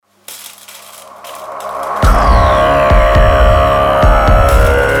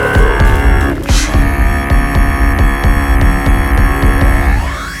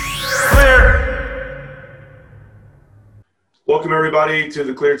everybody to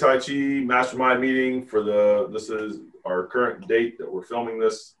the Clear Tai Chi Mastermind meeting for this is our current date that we're filming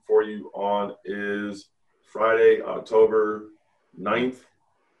this for you on is Friday, October 9th,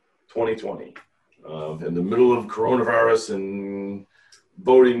 2020. In the middle of coronavirus and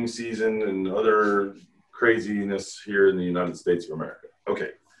voting season and other craziness here in the United States of America.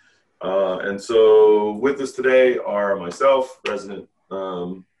 Okay. And so with us today are myself, resident,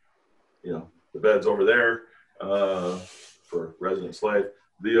 the bed's over there for resident slave.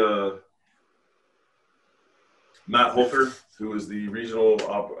 Matt Holker, who is the regional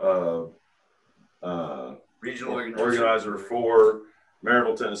organizer for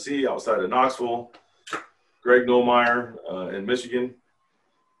Maryville, Tennessee, outside of Knoxville. Greg Nomeyer in Michigan.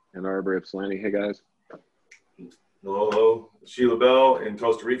 And Arbery Ypsilanti. Hey, guys. Hello. Sheila Bell in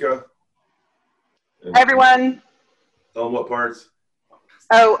Costa Rica. And hi, everyone. Tell them what parts.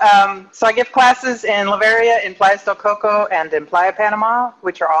 So I give classes in Laveria, in Playas del Coco, and in Playa Panama,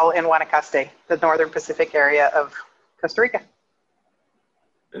 which are all in Guanacaste, the northern Pacific area of Costa Rica.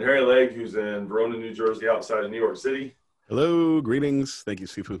 And Harry Legg, who's in Verona, New Jersey, outside of New York City. Hello, greetings. Thank you,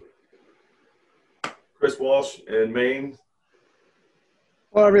 Sifu. Chris Walsh in Maine.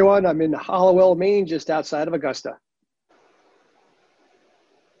 Hello, everyone. I'm in Hollowell, Maine, just outside of Augusta.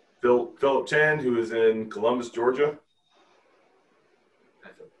 Philip Chan, who is in Columbus, Georgia.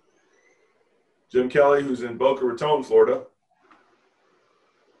 Jim Kelly, who's in Boca Raton, Florida.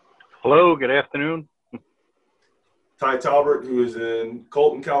 Hello, good afternoon. Ty Talbert, who is in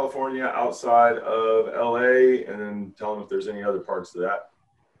Colton, California, outside of LA, and then tell them if there's any other parts of that.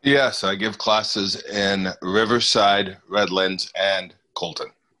 Yes, I give classes in Riverside, Redlands, and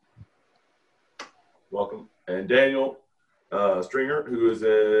Colton. Welcome. And Daniel Stringer, who is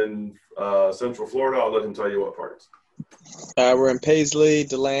in Central Florida. I'll let him tell you what parts. We're in Paisley,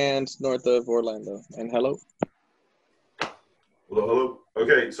 DeLand, north of Orlando. And hello. Hello.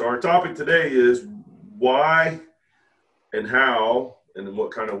 Okay, so our topic today is why and how and in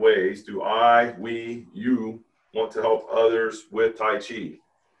what kind of ways do you want to help others with Tai Chi?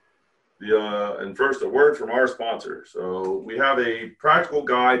 And first, a word from our sponsor. So we have a practical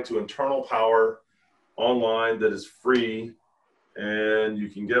guide to internal power online that is free, and you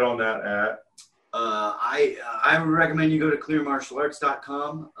can get on that at I would recommend you go to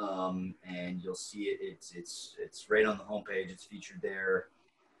clearmartialarts.com and you'll see it. It's right on the homepage. It's featured there.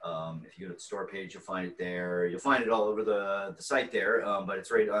 If you go to the store page, you'll find it there. You'll find it all over the site there, but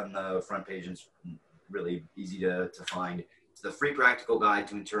it's right on the front page and it's really easy to find. It's the free practical guide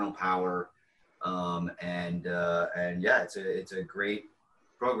to internal power, and yeah, it's a great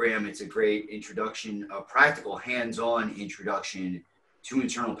program. It's a great introduction, a practical hands-on introduction to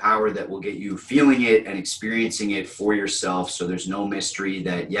internal power that will get you feeling it and experiencing it for yourself. So there's no mystery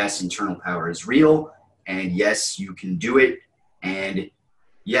that yes, internal power is real, and yes, you can do it, and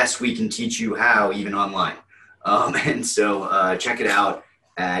yes, we can teach you how, even online. And so check it out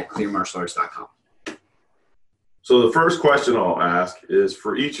at clearmartialarts.com. So the first question I'll ask is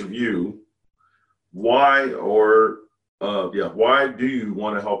for each of you, why do you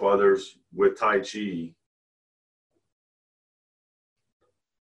want to help others with Tai Chi?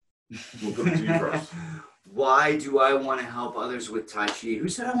 We'll put it to you first. Why do I want to help others with Tai Chi? Who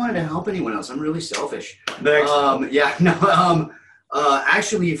said I wanted to help anyone else? I'm really selfish. Next.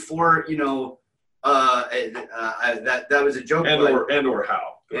 Actually, for that was a joke. And or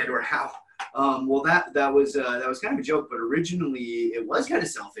how. Well, that was kind of a joke, but originally it was kind of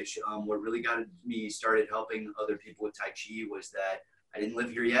selfish. What really got me started helping other people with Tai Chi was that I didn't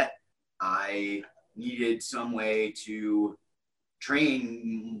live here yet. I needed some way to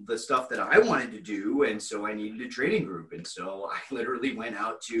train the stuff that I wanted to do, and so I needed a training group. And so I literally went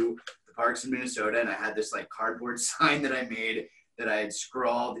out to the parks in Minnesota, and I had this like cardboard sign that I made that I had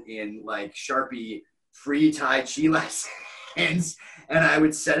scrawled in like Sharpie, free Tai Chi lessons, and I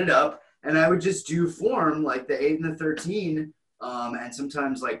would set it up, and I would just do form like the 8 and the 13, and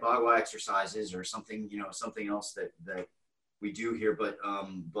sometimes like Bagua exercises or something, something else that we do here. But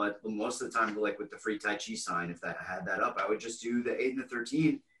most of the time, like with the free Tai Chi sign, if I had that up, I would just do the 8 and the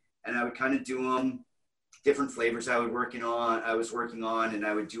 13, and I would kind of do them different flavors I was working on, and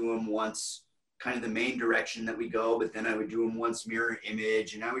I would do them once kind of the main direction that we go, but then I would do them once mirror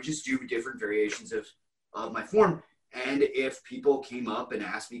image, and I would just do different variations of my form. And if people came up and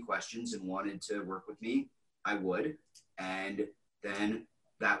asked me questions and wanted to work with me, I would. And then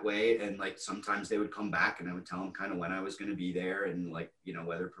that way, and like sometimes they would come back and I would tell them kind of when I was going to be there and like,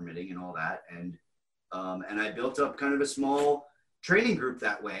 weather permitting and all that. And I built up kind of a small training group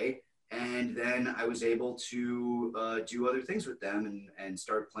that way. And then I was able to do other things with them and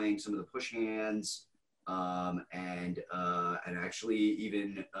start playing some of the push hands and actually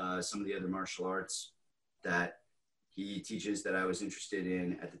even some of the other martial arts that he teaches that I was interested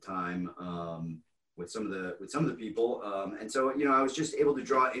in at the time, with some of the people. And so, you know, I was just able to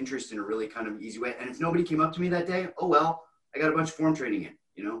draw interest in a really kind of easy way. And if nobody came up to me that day, oh, well, I got a bunch of form training in,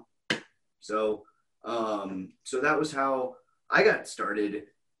 you know? So, so that was how I got started,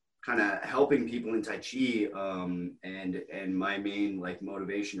 kind of helping people in Tai Chi, and my main like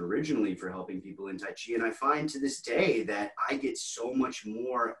motivation originally for helping people in Tai Chi. And I find to this day that I get so much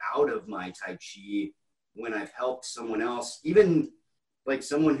more out of my Tai Chi when I've helped someone else, even like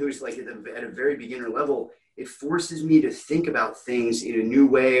someone who's like at a very beginner level. It forces me to think about things in a new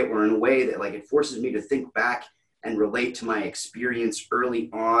way, or in a way that like it forces me to think back and relate to my experience early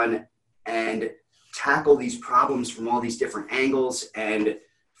on and tackle these problems from all these different angles and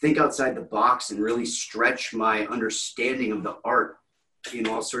think outside the box and really stretch my understanding of the art in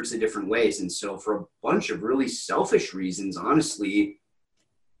all sorts of different ways. And so for a bunch of really selfish reasons, honestly,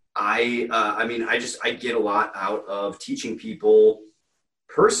 I get a lot out of teaching people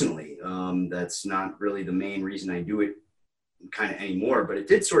personally. That's not really the main reason I do it kind of anymore, but it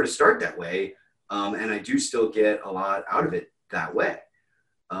did sort of start that way. And I do still get a lot out of it that way.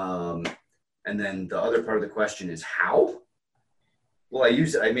 And then the other part of the question is how? Well, I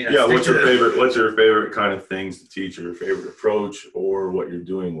use it. I mean, yeah. What's your favorite kind of things to teach, or your favorite approach, or what you're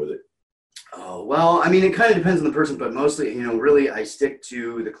doing with it? Oh, well, I mean, it kind of depends on the person, but mostly, you know, really, I stick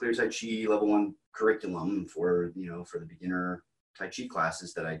to the Clear Tai Chi Level 1 curriculum for, you know, for the beginner Tai Chi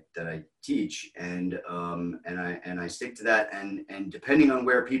classes that I teach, and I stick to that, and depending on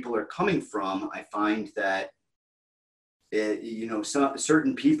where people are coming from, I find that you know,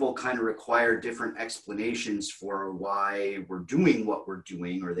 certain people kind of require different explanations for why we're doing what we're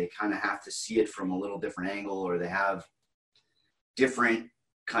doing, or they kind of have to see it from a little different angle, or they have different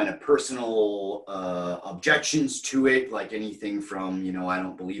kind of personal objections to it, like anything from, you know, I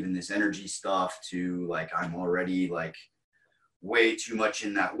don't believe in this energy stuff, to like, I'm already like way too much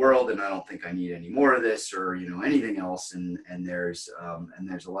in that world and I don't think I need any more of this, or, you know, anything else. And there's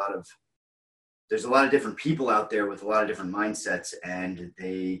a lot of different people out there with a lot of different mindsets, and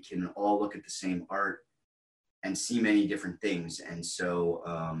they can all look at the same art and see many different things. And so,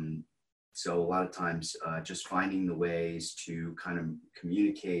 so a lot of times just finding the ways to kind of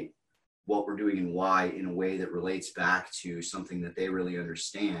communicate what we're doing and why in a way that relates back to something that they really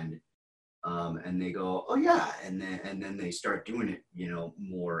understand. And they go, oh yeah. And then they start doing it, you know,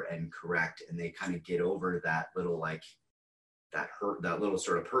 more and correct. And they kind of get over that little, like, that little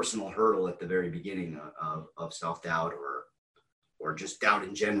sort of personal hurdle at the very beginning of self-doubt or just doubt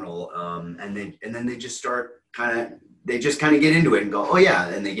in general. And then they just start they just kind of get into it and go, oh yeah.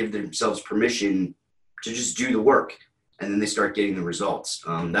 And they give themselves permission to just do the work. And then they start getting the results.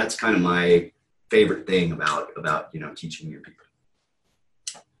 That's kind of my favorite thing about, you know, teaching new people.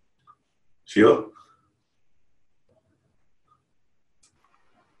 Sheila?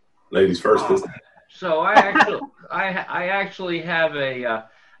 Ladies first. So I actually have a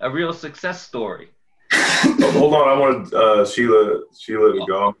real success story. Oh, hold on, I wanted Sheila to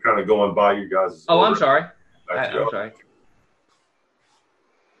go. I'm kind of going by you guys. Oh, I'm sorry. I'm sorry.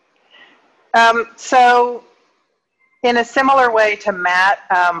 So in a similar way to Matt,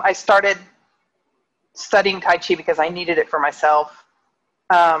 I started studying Tai Chi because I needed it for myself.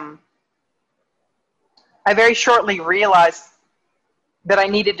 I very shortly realized that I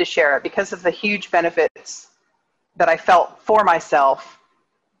needed to share it because of the huge benefits that I felt for myself.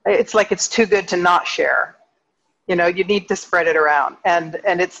 It's like it's too good to not share. You know, you need to spread it around. And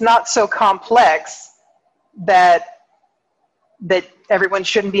it's not so complex that everyone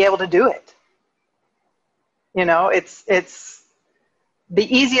shouldn't be able to do it. You know, it's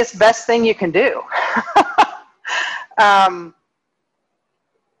the easiest, best thing you can do.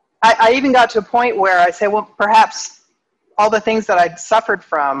 I even got to a point where I say, well, perhaps all the things that I'd suffered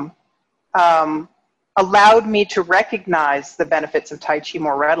from allowed me to recognize the benefits of Tai Chi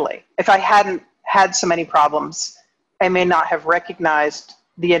more readily. If I hadn't had so many problems, I may not have recognized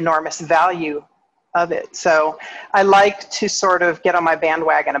the enormous value of it. So I like to sort of get on my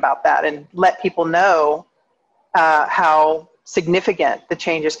bandwagon about that and let people know how significant the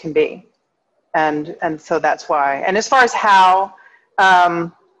changes can be. And so that's why. And as far as how,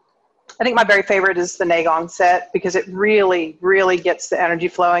 I think my very favorite is the Neigong set because it really, really gets the energy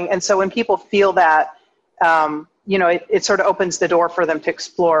flowing. And so when people feel that, you know, it sort of opens the door for them to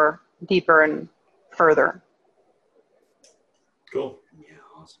explore deeper and further. Cool. Yeah,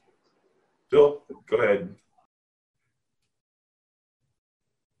 awesome. Phil, go ahead.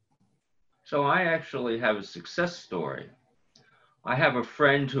 So I actually have a success story. I have a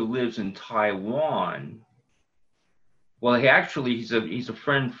friend who lives in Taiwan. Well, he's a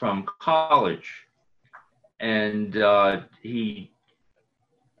friend from college, and he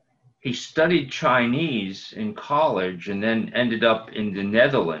studied Chinese in college and then ended up in the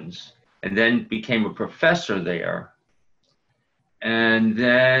Netherlands and then became a professor there. And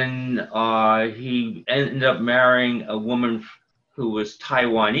then he ended up marrying a woman who was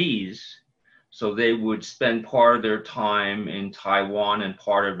Taiwanese. So they would spend part of their time in Taiwan and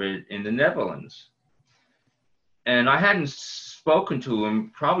part of it in the Netherlands. And I hadn't spoken to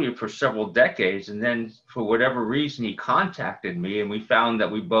him probably for several decades. And then for whatever reason, he contacted me and we found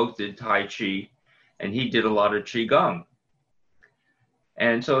that we both did Tai Chi and he did a lot of Qigong.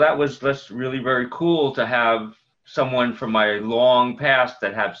 And so that was just really very cool to have someone from my long past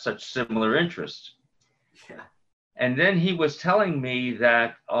that have such similar interests. Yeah. And then he was telling me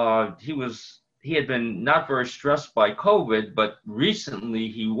that he had been not very stressed by COVID, but recently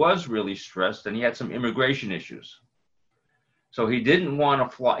he was really stressed and he had some immigration issues. So he didn't want to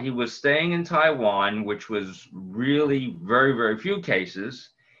fly. He was staying in Taiwan, which was really very, very few cases.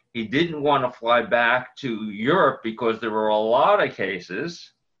 He didn't want to fly back to Europe because there were a lot of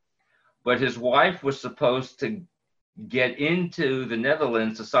cases, but his wife was supposed to get into the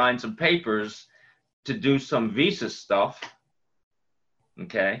Netherlands to sign some papers to do some visa stuff.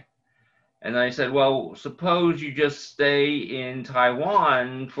 Okay. And I said, well, suppose you just stay in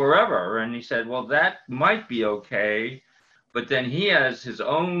Taiwan forever. And he said, well, that might be okay. But then he has his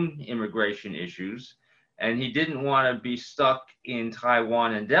own immigration issues. And he didn't want to be stuck in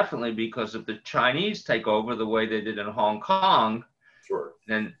Taiwan indefinitely because if the Chinese take over the way they did in Hong Kong, Sure.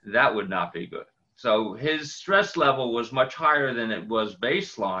 then that would not be good. So his stress level was much higher than it was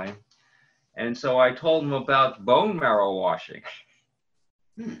baseline. And so I told him about bone marrow washing.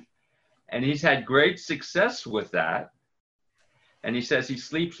 And he's had great success with that. And he says he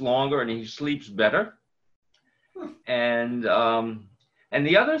sleeps longer and he sleeps better. And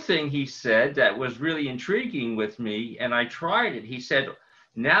the other thing he said that was really intriguing with me, and I tried it, he said,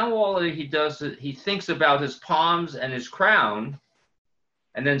 now all that he does is he thinks about his palms and his crown,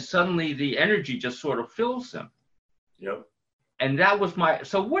 and then suddenly the energy just sort of fills him. Yep. And that was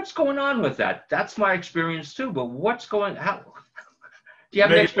so what's going on with that? That's my experience too, but how? Do you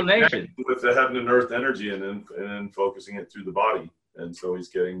have an explanation? With the heaven and earth energy and then focusing it through the body. And so he's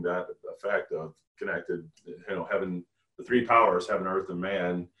getting that effect of connected, heaven, the three powers, heaven, earth, and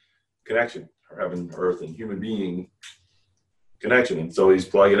man connection, or heaven, earth, and human being connection. And so he's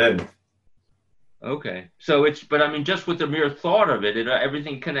plugging in. Okay. So but I mean, just with the mere thought of it,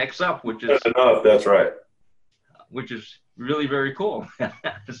 everything connects up, which is. That's enough. That's right. Which is really very cool.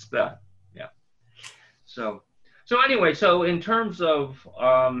 Yeah. So anyway, so in terms of,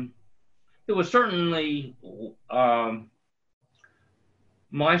 it was certainly,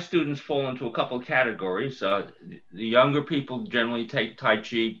 my students fall into a couple of categories. The younger people generally take Tai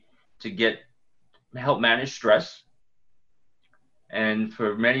Chi to help manage stress. And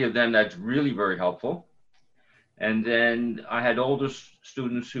for many of them, that's really very helpful. And then I had older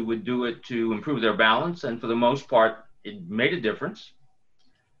students who would do it to improve their balance. And for the most part, it made a difference.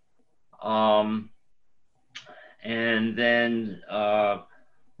 And then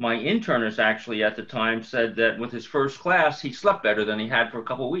my internist actually at the time said that with his first class, he slept better than he had for a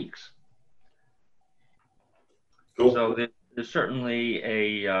couple of weeks. Cool. So there's certainly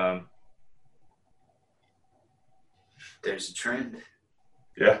There's a trend.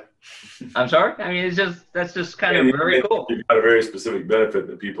 Yeah. I'm sorry? I mean, that's just kind of very cool. You've got a very specific benefit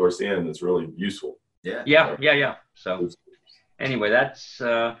that people are seeing that's really useful. Yeah. So anyway, that's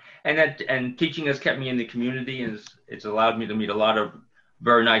and teaching has kept me in the community, and it's allowed me to meet a lot of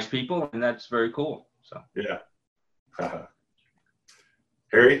very nice people, and that's very cool. So yeah.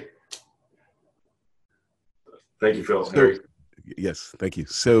 Harry, thank you, Phil. Harry. Yes, thank you.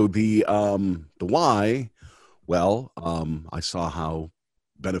 So the why, well, I saw how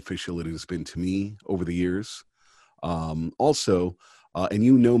beneficial it has been to me over the years. Also,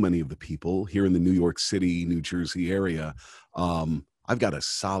 and many of the people here in the New York City, New Jersey area. I've got a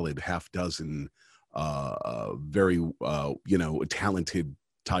solid half dozen very talented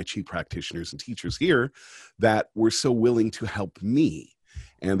Tai Chi practitioners and teachers here that were so willing to help me,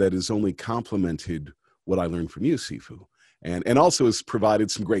 and that has only complemented what I learned from you, Sifu. And also has provided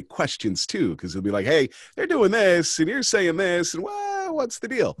some great questions too, because it'll be like, hey, they're doing this and you're saying this, and well, what's the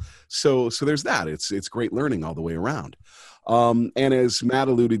deal? So there's that. It's great learning all the way around. And as Matt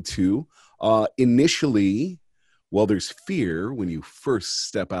alluded to, initially, well, there's fear when you first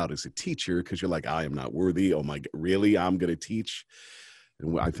step out as a teacher, because you're like, I am not worthy. Oh my God, really? I'm going to teach?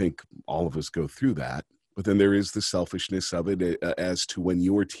 And I think all of us go through that. But then there is the selfishness of it as to when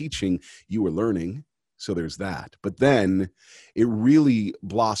you're teaching, you are learning. So there's that. But then it really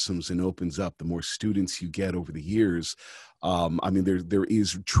blossoms and opens up the more students you get over the years. I mean, there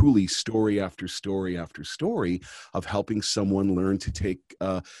is truly story after story after story of helping someone learn to take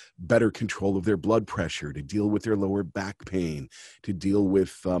better control of their blood pressure, to deal with their lower back pain, to deal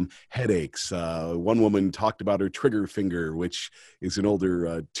with headaches. One woman talked about her trigger finger, which is an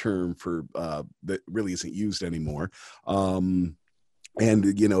older term for that really isn't used anymore.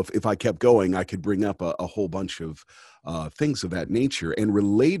 And, you know, if I kept going, I could bring up a whole bunch of things of that nature. And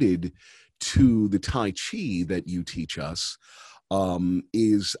related to the Tai Chi that you teach us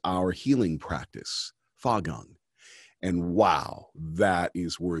is our healing practice, Fa Gong. And wow, that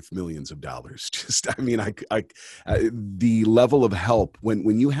is worth millions of dollars. Just, I mean, the level of help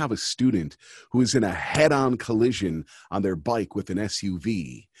when you have a student who is in a head-on collision on their bike with an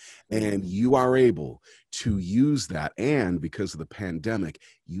SUV, and you are able to use that, and because of the pandemic,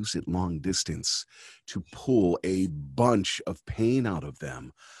 use it long distance to pull a bunch of pain out of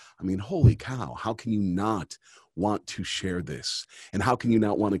them. I mean, holy cow, how can you not want to share this? And how can you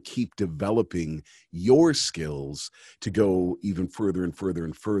not want to keep developing your skills to go even further and further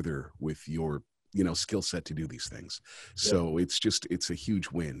and further with your, you know, skill set to do these things? So it's a huge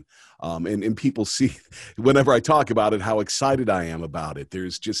win. And people see whenever I talk about it, how excited I am about it.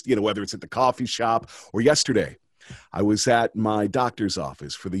 There's just, you know, whether it's at the coffee shop or yesterday, I was at my doctor's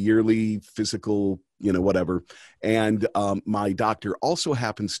office for the yearly physical, you know, whatever. And my doctor also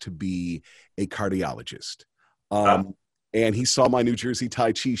happens to be a cardiologist. And he saw my New Jersey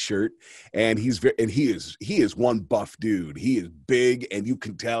Tai Chi shirt, and he is one buff dude. He is big, and you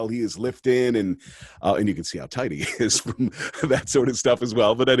can tell he is lifting, and you can see how tight he is from that sort of stuff as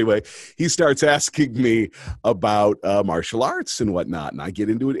well. But anyway, he starts asking me about martial arts and whatnot, and I get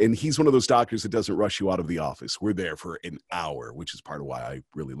into it. And he's one of those doctors that doesn't rush you out of the office. We're there for an hour, which is part of why I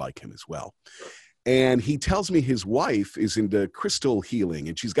really like him as well. And he tells me his wife is into crystal healing,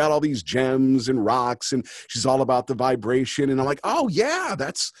 and she's got all these gems and rocks, and she's all about the vibration. And I'm like, oh yeah,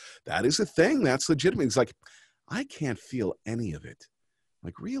 that is a thing. That's legitimate. He's like, I can't feel any of it. I'm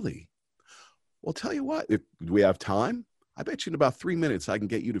like, really? Well, tell you what, if we have time, I bet you in about 3 minutes, I can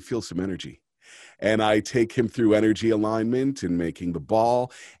get you to feel some energy. And I take him through energy alignment and making the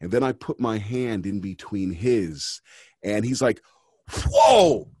ball. And then I put my hand in between his, and he's like,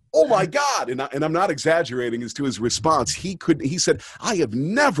 whoa. Oh my God. And I'm not exaggerating as to his response. He said, I have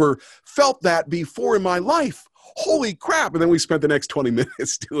never felt that before in my life. Holy crap. And then we spent the next 20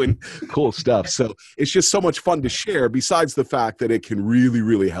 minutes doing cool stuff. So it's just so much fun to share, besides the fact that it can really,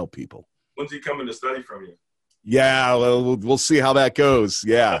 really help people. When's he coming to study from you? Yeah, well, we'll see how that goes.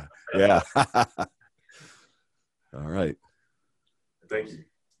 Yeah. Yeah. All right. Thank you.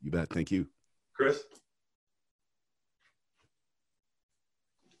 You bet. Thank you. Chris?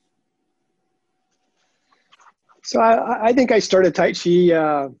 So I think I started Tai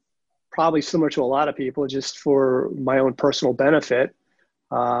Chi probably similar to a lot of people, just for my own personal benefit.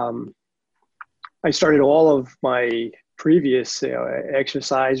 I started all of my previous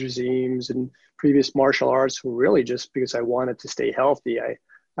exercise regimes and previous martial arts were really just because I wanted to stay healthy.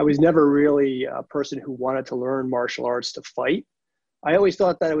 I was never really a person who wanted to learn martial arts to fight. I always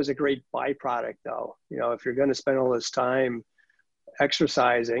thought that it was a great byproduct, though. You know, if you're going to spend all this time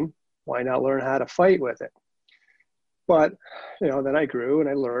exercising, why not learn how to fight with it? But, you know, then I grew and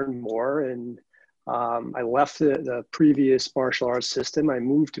I learned more, and I left the previous martial arts system. I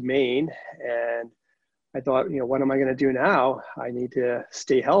moved to Maine, and I thought, you know, what am I going to do now? I need to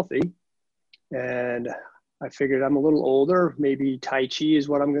stay healthy. And I figured I'm a little older. Maybe Tai Chi is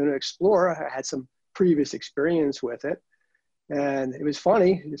what I'm going to explore. I had some previous experience with it. And it was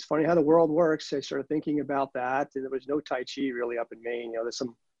funny. It's funny how the world works. I started thinking about that. And there was no Tai Chi really up in Maine. You know, there's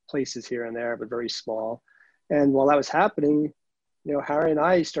some places here and there, but very small. And while that was happening, you know, Harry and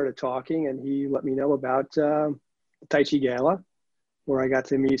I started talking, and he let me know about the Tai Chi Gala, where I got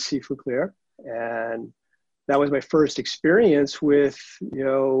to meet Sifu Clear. And that was my first experience with, you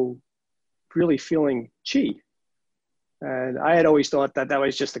know, really feeling Chi. And I had always thought that that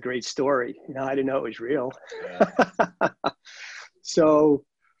was just a great story. You know, I didn't know it was real. Yeah. So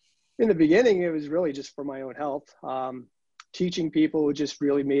in the beginning, it was really just for my own health. Teaching people just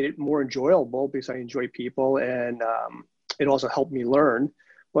really made it more enjoyable because I enjoy people, and it also helped me learn.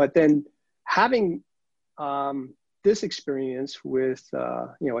 But then having this experience with,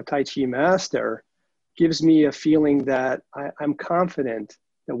 you know, a Tai Chi master gives me a feeling that I'm confident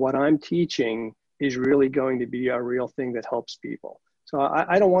that what I'm teaching is really going to be a real thing that helps people. So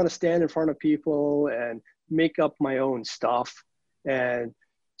I don't want to stand in front of people and make up my own stuff and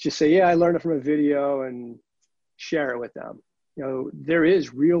just say, yeah, I learned it from a video and share it with them. You know, there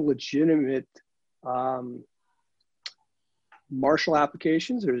is real legitimate martial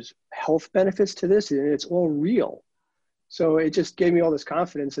applications. There's health benefits to this, and it's all real. So it just gave me all this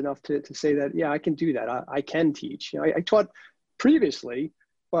confidence enough to say that, yeah, I can do that. I can teach. You know, I taught previously,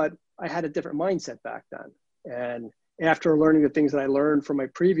 but I had a different mindset back then. And after learning the things that I learned from my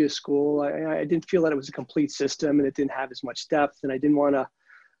previous school, I didn't feel that it was a complete system and it didn't have as much depth. And I didn't want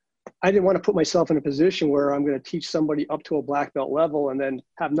to put myself in a position where I'm going to teach somebody up to a black belt level and then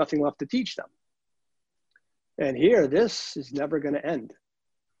have nothing left to teach them. And here, this is never going to end.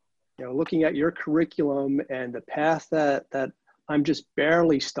 You know, looking at your curriculum and the path that I'm just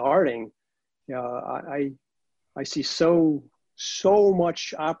barely starting, you know, I see so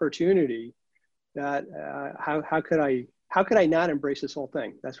much opportunity that how could I not embrace this whole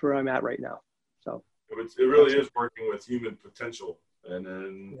thing? That's where I'm at right now. So it really is working with human potential, and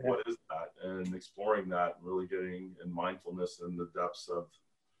then what is that, and exploring that, and really getting in mindfulness and the depths of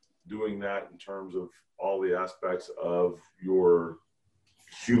doing that in terms of all the aspects of your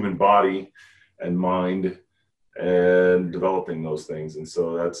human body and mind and developing those things. And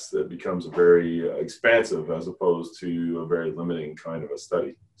so that becomes very expansive as opposed to a very limiting kind of a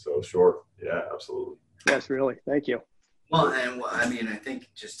study. So sure. Yeah, absolutely. Yes, really. Thank you. Well, and I mean, I think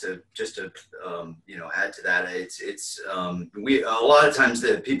just to you know, add to that, it's we a lot of times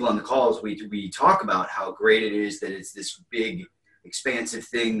the people on the calls, we talk about how great it is that it's this big expansive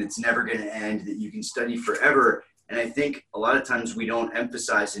thing that's never going to end, that you can study forever. And I think a lot of times we don't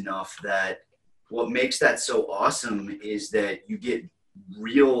emphasize enough that what makes that so awesome is that you get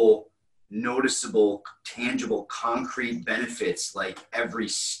real, noticeable, tangible, concrete benefits like every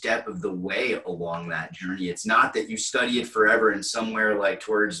step of the way along that journey. It's not that you study it forever and somewhere like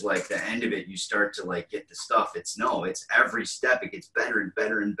towards like the end of it, you start to like get the stuff. It's every step. It gets better and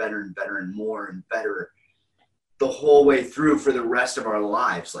better and better and better and more and better the whole way through for the rest of our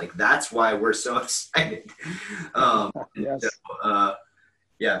lives. Like, that's why we're so excited. Yes. So,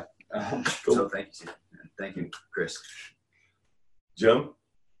 yeah. Cool. So thank you, Chris. Jim?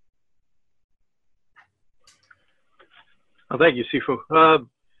 Well, thank you, Sifu.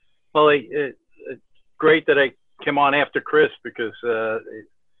 Well, it's great that I came on after Chris, because the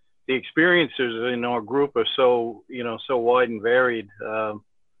experiences in our group are so wide and varied.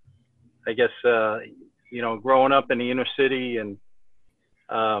 I guess, you know, growing up in the inner city, and,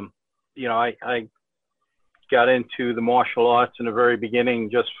 you know, I got into the martial arts in the very beginning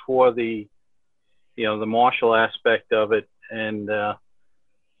just for the, you know, the martial aspect of it. And,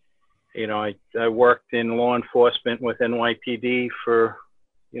 you know, I worked in law enforcement with NYPD for,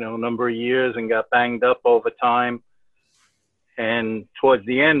 you know, a number of years and got banged up over time. And towards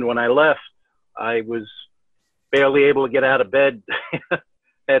the end, when I left, I was barely able to get out of bed. I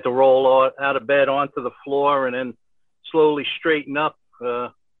had to roll out of bed onto the floor and then slowly straighten up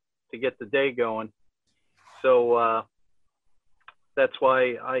to get the day going. So that's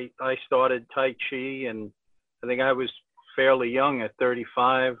why I started Tai Chi, and I think I was fairly young at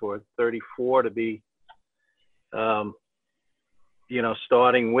 35 or 34 to be, you know,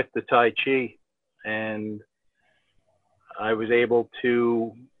 starting with the Tai Chi. And I was able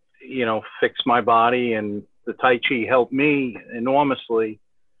to, you know, fix my body, and the Tai Chi helped me enormously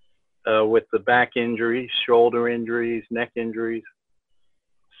with the back injuries, shoulder injuries, neck injuries.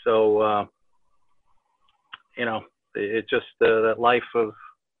 So, you know, it's just that life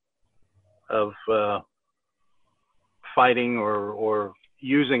of fighting or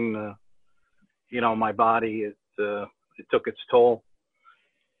using the, you know, my body, it took its toll.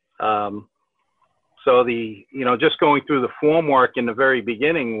 So the, you know, just going through the form work in the very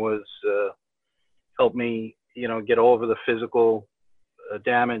beginning was helped me, you know, get over the physical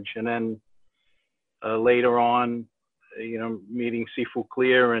damage. And then later on, you know, meeting Sifu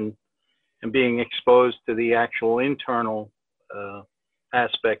Clear and being exposed to the actual internal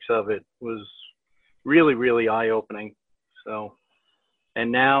aspects of it was really, really eye-opening. So,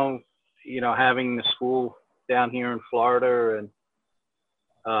 and now, you know, having the school down here in Florida, and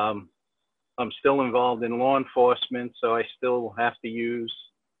I'm still involved in law enforcement, so I still have to use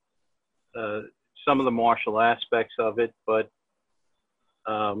some of the martial aspects of it. But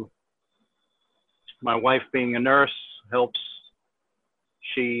my wife, being a nurse, helps.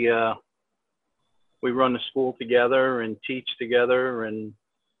 We run the school together and teach together, and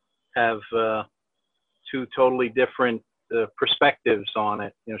have two totally different perspectives on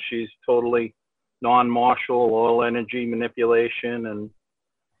it. You know, she's totally non-martial, all energy manipulation,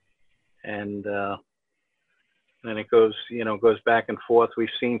 and it goes, you know, goes back and forth. We've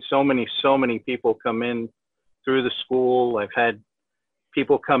seen so many people come in through the school. I've had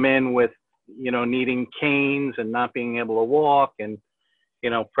people come in with, needing canes and not being able to walk, and,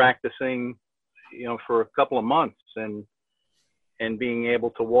 practicing, for a couple of months and being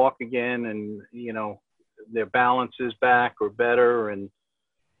able to walk again, and, their balance is back or better, and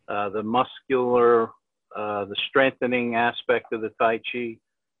the muscular, the strengthening aspect of the Tai Chi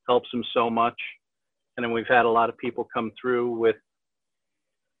helps them so much. And then we've had a lot of people come through with,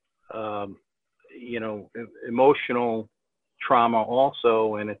 emotional trauma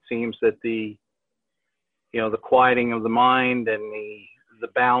also. And it seems that the quieting of the mind and the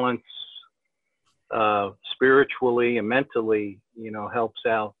balance, spiritually and mentally, helps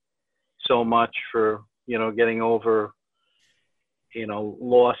out so much for, getting over,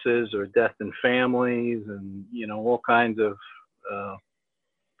 losses or death in families, and, all kinds of,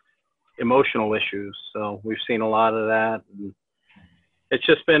 emotional issues. So we've seen a lot of that. And it's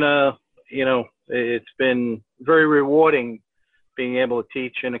just been it's been very rewarding being able to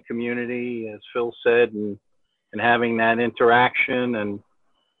teach in a community, as Phil said, and having that interaction and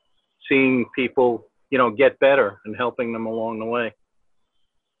seeing people, get better and helping them along the way.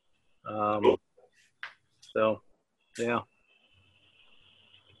 So, yeah,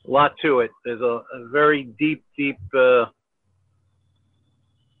 a lot to it. There's a very deep,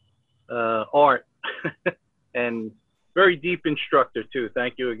 art and very deep instructor too.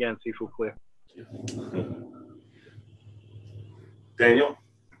 Thank you again, Sifu Clear. Daniel?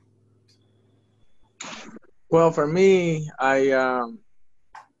 Well, for me, the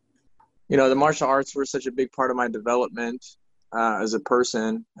martial arts were such a big part of my development as a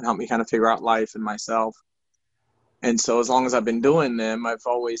person, and helped me kind of figure out life and myself. And so as long as I've been doing them, I've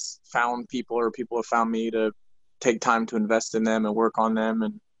always found people, or people have found me, to take time to invest in them and work on them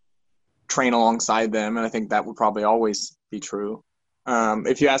and train alongside them. And I think that would probably always be true.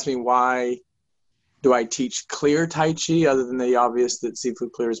 If you ask me why do I teach clear Tai Chi, other than the obvious that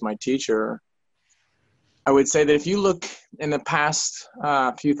Sifu Clear is my teacher, I would say that if you look in the past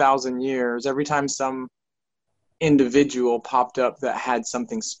few thousand years, every time some individual popped up that had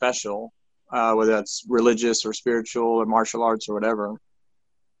something special, whether that's religious or spiritual or martial arts or whatever,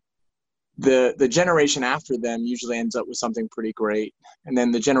 the generation after them usually ends up with something pretty great. And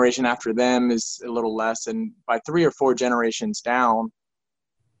then the generation after them is a little less. And by 3 or 4 generations down,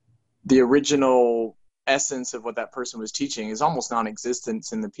 the original essence of what that person was teaching is almost non-existent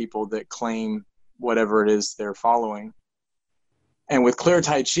in the people that claim whatever it is they're following. And with clear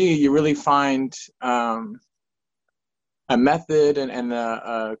Tai Chi, you really find a method and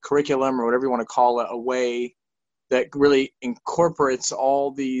a curriculum, or whatever you want to call it, a way that really incorporates all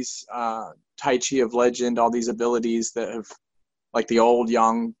these Tai Chi of legend, all these abilities that have, like the old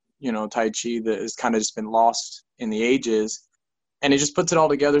Yang, Tai Chi that has kind of just been lost in the ages. And it just puts it all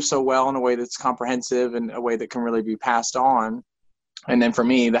together so well in a way that's comprehensive and a way that can really be passed on. And then for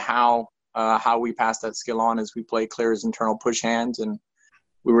me, the how we pass that skill on is we play Clear's internal push hands, and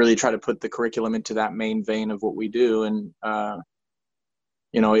we really try to put the curriculum into that main vein of what we do. And, and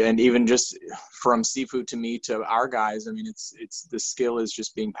even just from Sifu to me to our guys, I mean, it's the skill is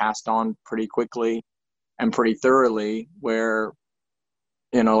just being passed on pretty quickly and pretty thoroughly, where,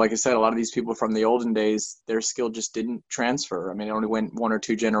 like I said, a lot of these people from the olden days, their skill just didn't transfer. I mean, it only went 1 or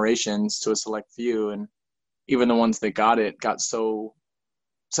 2 generations to a select few. And even the ones that got it got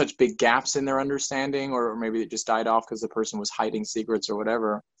such big gaps in their understanding, or maybe it just died off because the person was hiding secrets or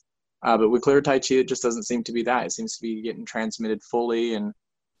whatever. But with Clear Tai Chi, it just doesn't seem to be that. It seems to be getting transmitted fully. And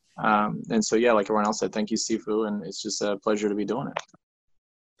so, yeah, like everyone else said, thank you, Sifu. And it's just a pleasure to be doing it.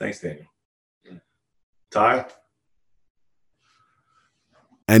 Thanks, Daniel. Ty?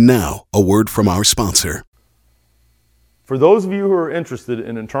 And now, a word from our sponsor. For those of you who are interested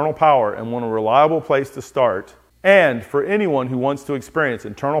in internal power and want a reliable place to start, and for anyone who wants to experience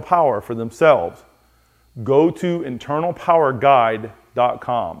internal power for themselves, go to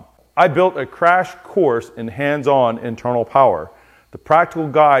internalpowerguide.com. I built a crash course in hands-on internal power. The Practical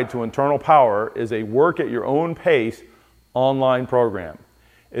Guide to Internal Power is a work at your own pace online program.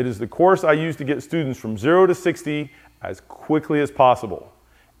 It is the course I use to get students from 0 to 60 as quickly as possible.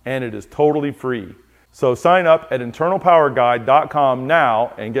 And it is totally free. So sign up at internalpowerguide.com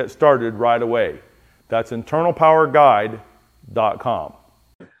now and get started right away. That's internalpowerguide.com.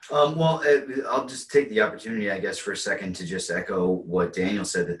 Well, I'll just take the opportunity, I guess, for a second to just echo what Daniel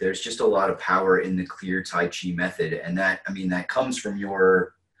said, that there's just a lot of power in the clear Tai Chi method. And that comes from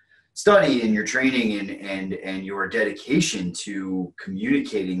your study and your training and your dedication to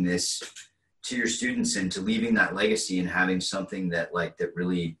communicating this to your students and to leaving that legacy and having something that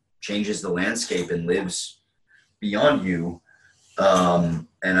really changes the landscape and lives beyond you. And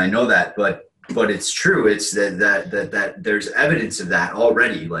I know that, but but it's true. It's that there's evidence of that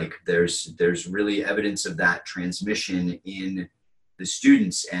already. Like there's really evidence of that transmission in the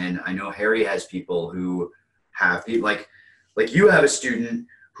students. And I know Harry has people who have people like you have a student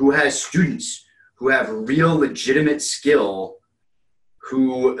who has students who have real legitimate skill,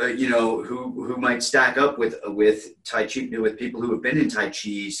 who who might stack up with Tai Chi, with people who have been in Tai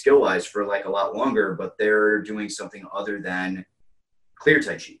Chi skill wise for like a lot longer, but they're doing something other than clear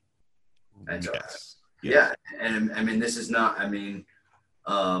Tai Chi. And Yes. yeah, and I mean, this is not. I mean,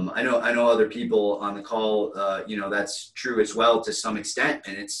 I know other people on the call. That's true as well to some extent,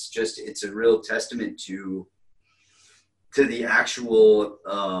 and it's a real testament to the actual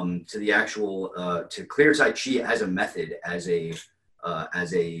to clear Tai Chi as a method, as a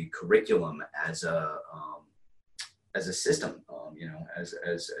curriculum, as a system, as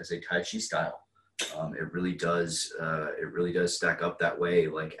a Tai Chi style. It really does stack up that way,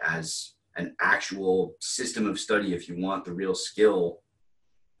 like as an actual system of study. If you want the real skill,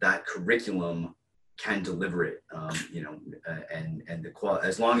 that curriculum can deliver it,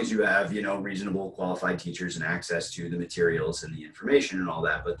 as long as you have, reasonable qualified teachers and access to the materials and the information and all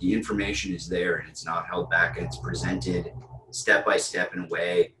that. But the information is there, and it's not held back, and it's presented step by step in a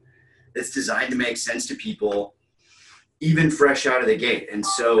way that's designed to make sense to people, even fresh out of the gate. And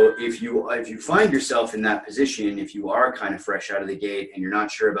so if you find yourself in that position, if you are kind of fresh out of the gate and you're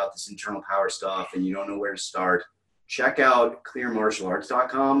not sure about this internal power stuff and you don't know where to start, check out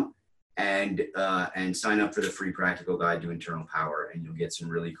clearmartialarts.com and sign up for the free practical guide to internal power, and you'll get some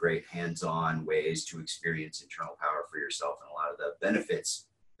really great hands-on ways to experience internal power for yourself. And a lot of the benefits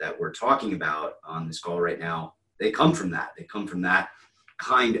that we're talking about on this call right now, they come from that. They come from that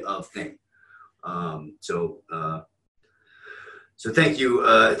kind of thing. So thank you,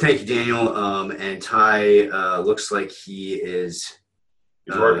 Daniel. And Ty looks like he is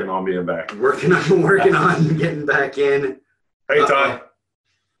working on being back. Working on getting back in. Hey, Ty.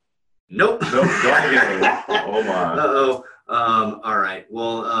 Nope. Don't get me. Oh my. Uh-oh. All right.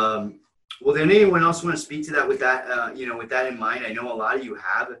 Well, then anyone else want to speak to that with that, with that in mind? I know a lot of you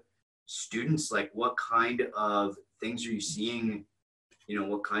have students. Like, what kind of things are you seeing?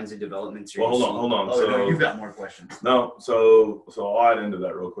 What kinds of developments are you seeing? Hold on. Oh, so no, you've got more questions. No, so I'll add into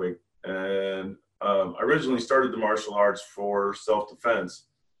that real quick. And I originally started the martial arts for self-defense,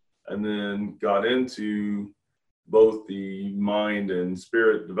 and then got into both the mind and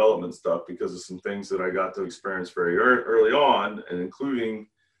spirit development stuff because of some things that I got to experience very early on, and including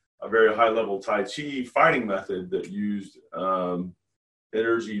a very high-level Tai Chi fighting method that used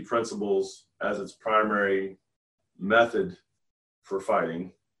energy principles as its primary method for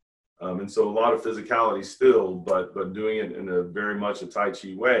fighting. And so a lot of physicality still, but doing it in a very much a Tai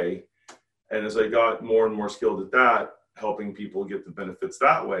Chi way. And as I got more and more skilled at that, helping people get the benefits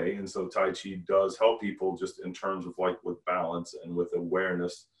that way. And so Tai Chi does help people just in terms of like with balance and with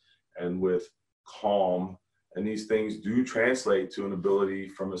awareness and with calm. And these things do translate to an ability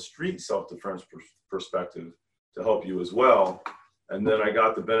from a street self-defense perspective to help you as well. And then I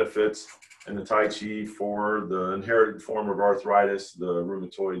got the benefits and the Tai Chi for the inherited form of arthritis, the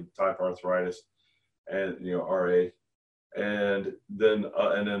rheumatoid type arthritis, and RA, and then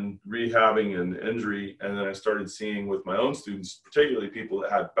rehabbing and injury. And then I started seeing with my own students, particularly people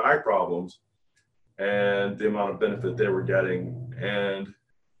that had back problems, and the amount of benefit they were getting. And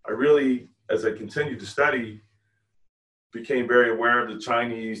I really, as I continued to study, became very aware of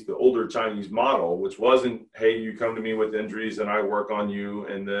the older Chinese model, which wasn't, hey, you come to me with injuries and I work on you,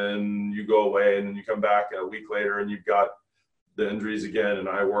 and then you go away, and then you come back a week later and you've got the injuries again and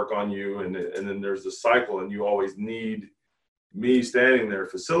I work on you. And then there's the cycle, and you always need me standing there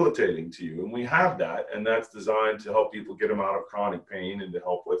facilitating to you. And we have that, and that's designed to help people get them out of chronic pain and to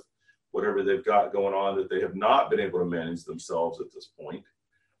help with whatever they've got going on that they have not been able to manage themselves at this point.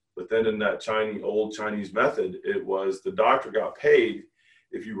 But then in that old Chinese method, it was the doctor got paid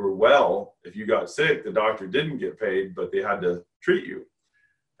if you were well. If you got sick, the doctor didn't get paid, but they had to treat you.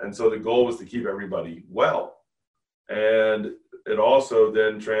 And so the goal was to keep everybody well. And it also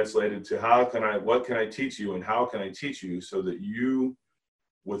then translated to what can I teach you and how can I teach you so that you,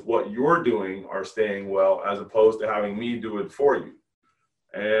 with what you're doing, are staying well, as opposed to having me do it for you.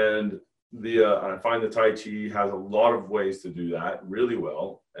 And I find the Tai Chi has a lot of ways to do that really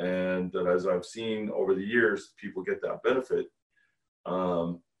well. And that, as I've seen over the years, people get that benefit.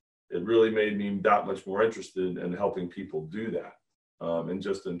 It really made me that much more interested in helping people do that. And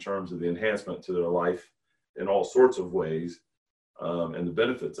just in terms of the enhancement to their life in all sorts of ways, and the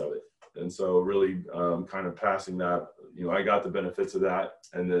benefits of it. And so really kind of passing that, I got the benefits of that,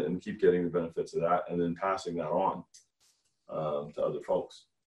 and keep getting the benefits of that, and then passing that on to other folks.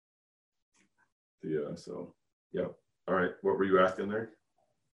 So, yeah. All right. What were you asking there?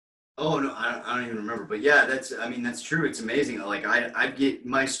 Oh no, I don't even remember. But yeah, that's true. It's amazing. Like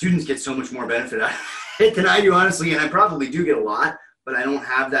my students get so much more benefit out of it than I do, honestly, and I probably do get a lot, but I don't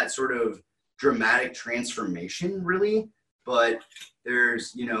have that sort of dramatic transformation really. But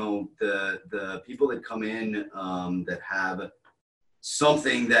there's, the people that come in that have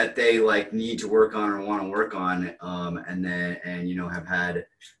something that they like need to work on or want to work on, and have had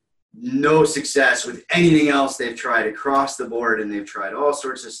no success with anything else they've tried across the board, and they've tried all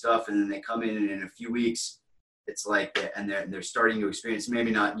sorts of stuff, and then they come in and in a few weeks it's like, and they're starting to experience,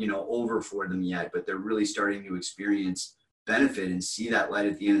 maybe not over for them yet, but they're really starting to experience benefit and see that light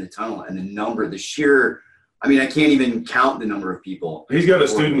at the end of the tunnel. And the sheer, I can't even count the number of people. He's got a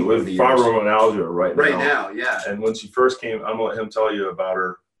student with fibromyalgia right now, yeah. And when she first came, I'm gonna let him tell you about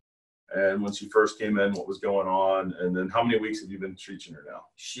her. And when she first came in, what was going on, and then how many weeks have you been teaching her now?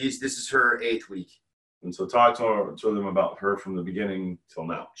 This is her 8th week. And so talk to them about her from the beginning till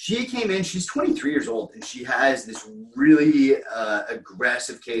now. She came in, she's 23 years old, and she has this really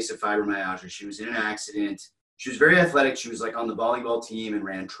aggressive case of fibromyalgia. She was in an accident. She was very athletic. She was like on the volleyball team and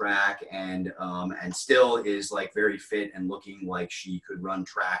ran track, and still is like very fit and looking like she could run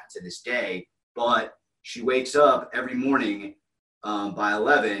track to this day. But she wakes up every morning by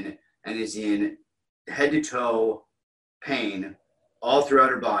 11 and is in head to toe pain all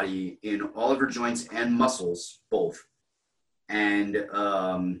throughout her body, in all of her joints and muscles, both. And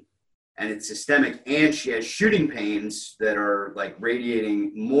it's systemic, and she has shooting pains that are like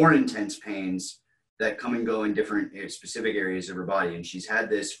radiating more intense pains that come and go in different specific areas of her body. And she's had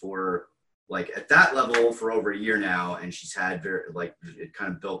this for like at that level for over a year now. And she's had it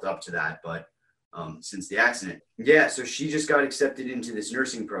kind of built up to that, but since the accident. Yeah, so she just got accepted into this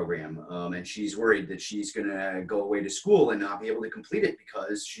nursing program, and she's worried that she's going to go away to school and not be able to complete it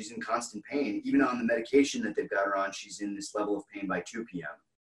because she's in constant pain. Even on the medication that they've got her on, she's in this level of pain by 2 p.m.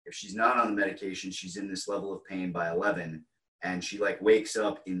 If she's not on the medication, she's in this level of pain by 11, and she wakes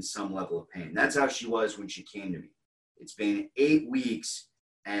up in some level of pain. That's how she was when she came to me. It's been 8 weeks,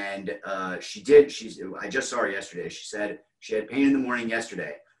 and I just saw her yesterday. She said she had pain in the morning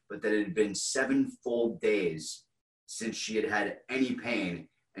yesterday, but that it had been 7 full days since she had had any pain.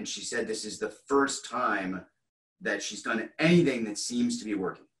 And she said this is the first time that she's done anything that seems to be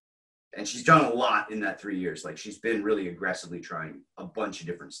working. And she's done a lot in that 3 years. Like, she's been really aggressively trying a bunch of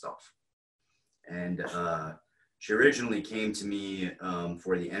different stuff. And she originally came to me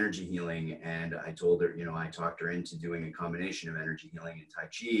for the energy healing. And I told her, I talked her into doing a combination of energy healing and Tai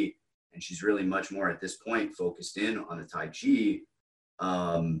Chi. And she's really much more at this point focused in on the Tai Chi,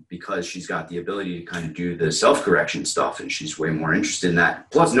 because she's got the ability to kind of do the self-correction stuff, and she's way more interested in that.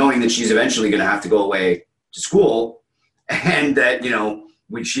 Plus, knowing that she's eventually going to have to go away to school, and that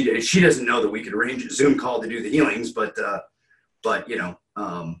she doesn't know that we could arrange a Zoom call to do the healings, but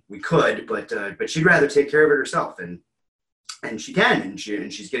we could, but she'd rather take care of it herself, and she can, and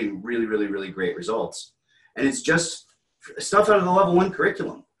she's getting really, really, really great results. And it's just stuff out of the level 1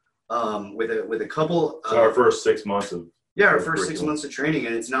 curriculum, with a couple. So our first 6 months of. Yeah, our first 6 months of training,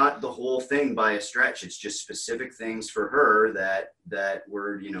 and it's not the whole thing by a stretch. It's just specific things for her that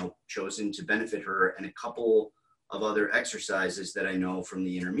were, chosen to benefit her, and a couple of other exercises that I know from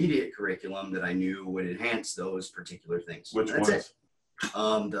the intermediate curriculum that I knew would enhance those particular things. Which ones? It.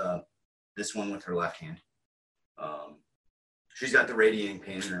 This one with her left hand. She's got the radiating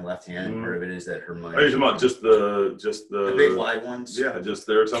pain in her left hand, and part of it is that her mind. Are you talking about just the big wide ones? Yeah,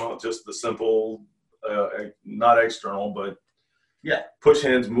 they're talking about just the simple. Not external, but push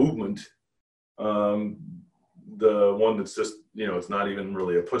hands movement. The one that's just, it's not even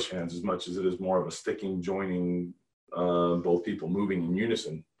really a push hands as much as it is more of a sticking, joining, both people moving in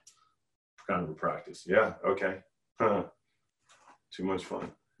unison kind of a practice. Yeah. Okay. Too much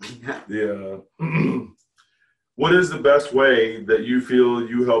fun. What is the best way that you feel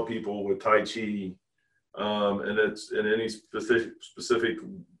you help people with Tai Chi? And it's in any specific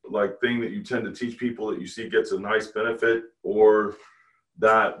thing that you tend to teach people that you see gets a nice benefit, or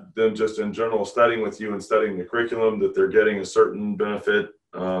that them just in general studying with you and studying the curriculum that they're getting a certain benefit,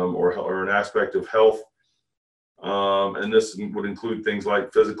 or an aspect of health. And this would include things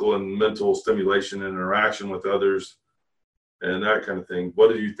like physical and mental stimulation and interaction with others and that kind of thing. What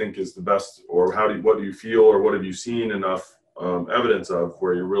do you think is the best, or what do you feel, or what have you seen enough evidence of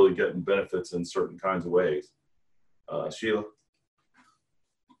where you're really getting benefits in certain kinds of ways? Sheila?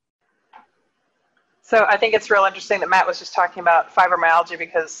 So I think it's real interesting that Matt was just talking about fibromyalgia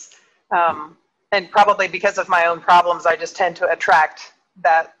because, and probably because of my own problems, I just tend to attract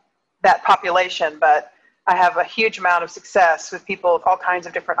that population. But I have a huge amount of success with people with all kinds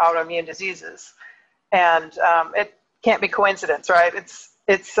of different autoimmune diseases. And it can't be coincidence, right?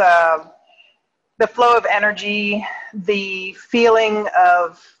 It's the flow of energy, the feeling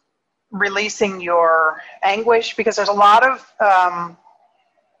of releasing your anguish, because there's a lot of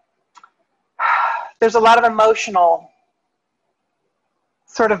emotional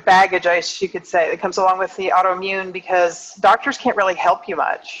sort of baggage, I guess you could say, that comes along with the autoimmune, because doctors can't really help you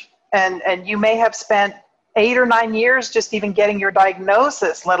much. And you may have spent 8 or 9 years just even getting your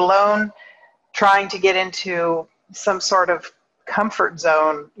diagnosis, let alone trying to get into some sort of comfort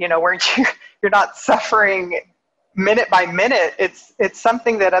zone, where you're not suffering minute by minute. It's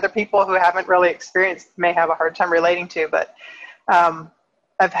something that other people who haven't really experienced may have a hard time relating to. But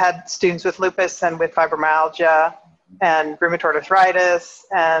I've had students with lupus and with fibromyalgia and rheumatoid arthritis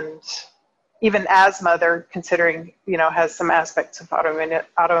and even asthma. They're considering, has some aspects of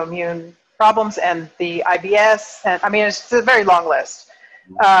autoimmune problems, and the IBS. And I mean, it's a very long list.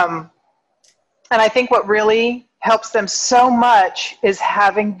 And I think what really helps them so much is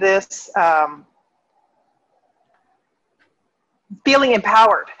having this feeling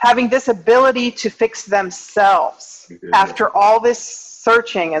empowered, having this ability to fix themselves after all this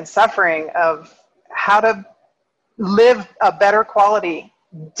searching and suffering of how to live a better quality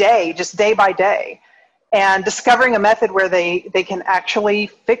day, just day by day, and discovering a method where they can actually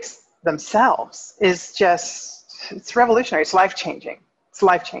fix themselves is just, it's revolutionary. It's life-changing. It's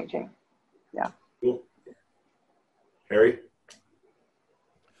life-changing. Yeah. Cool. Harry?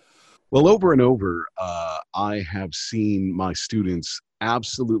 Well, over and over, I have seen my students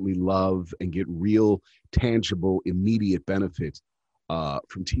absolutely love and get real, tangible, immediate benefit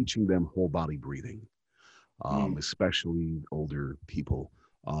from teaching them whole body breathing, especially older people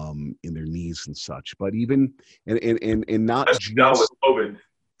in their knees and such. But even and not just with COVID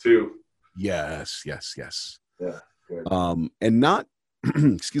too. Yes. Yeah. Good. And not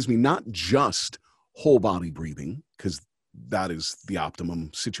excuse me, not just whole body breathing, because that is the optimum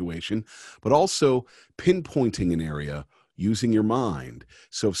situation, but also pinpointing an area using your mind.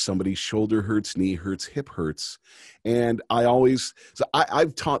 So if somebody's shoulder hurts, knee hurts, hip hurts, and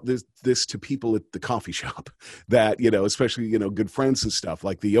I've taught this to people at the coffee shop that, especially, good friends and stuff,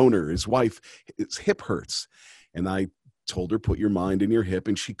 like the owner, his wife, his hip hurts. And I told her, put your mind in your hip,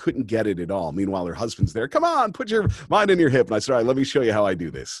 and she couldn't get it at all. Meanwhile, her husband's there. Come on, put your mind in your hip. And I said, all right, let me show you how I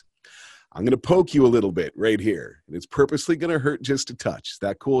do this. I'm going to poke you a little bit right here. And it's purposely going to hurt just a touch. Is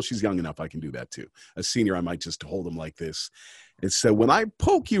that cool? She's young enough. I can do that too. A senior, I might just hold him like this. And so when I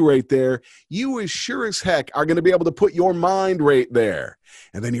poke you right there, you as sure as heck are going to be able to put your mind right there.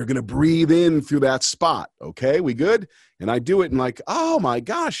 And then you're going to breathe in through that spot. Okay, we good? And I do it and like, oh my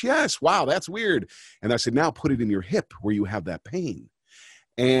gosh, yes. Wow, that's weird. And I said, now put it in your hip where you have that pain.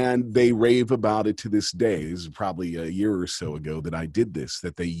 And they rave about it to this day. This is probably a year or so ago that I did this,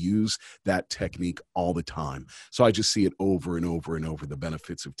 that they use that technique all the time. So I just see it over and over and over, the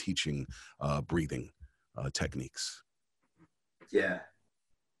benefits of teaching breathing techniques. Yeah.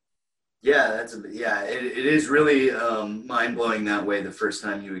 Yeah, it is really mind-blowing that way the first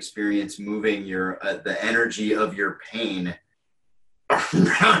time you experience moving your the energy of your pain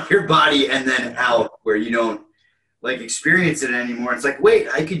around your body and then out, where you don't experience it anymore. It's like, wait,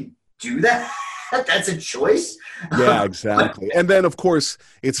 I can do that? That's a choice? Yeah, exactly. And then, of course,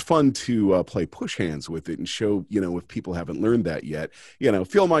 it's fun to play push hands with it and show, if people haven't learned that yet,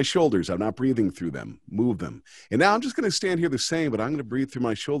 feel my shoulders. I'm not breathing through them. Move them. And now I'm just going to stand here the same, but I'm going to breathe through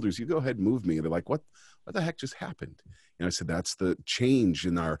my shoulders. You go ahead and move me. And they're like, what the heck just happened? And I said, that's the change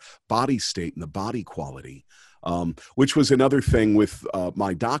in our body state and the body quality. Which was another thing with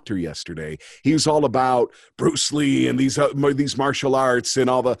my doctor yesterday. He was all about Bruce Lee and these martial arts and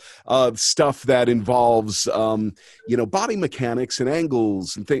all the stuff that involves body mechanics and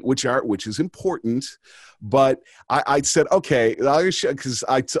angles and things, which is important. But I said, okay, because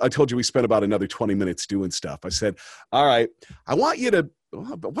I told you we spent about another 20 minutes doing stuff. I said, all right, I want you to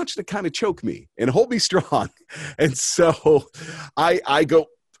kind of choke me and hold me strong. And so I go.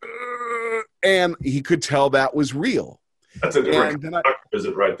 And he could tell that was real. That's a different doctor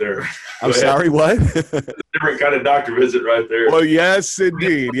visit right there. I'm sorry, what? Different kind of doctor visit right there. Well, yes,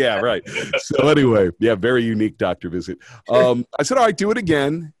 indeed. Yeah, right. So anyway, yeah, very unique doctor visit. I said, all right, do it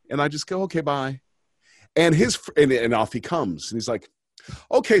again. And I just go, okay, bye. And and off he comes. And he's like,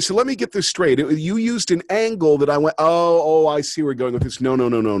 okay, so let me get this straight. You used an angle that I went, oh, I see where we're going with this.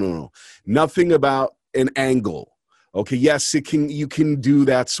 No. Nothing about an angle. Okay, yes, you can do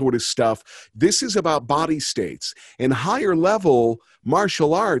that sort of stuff. This is about body states. And higher level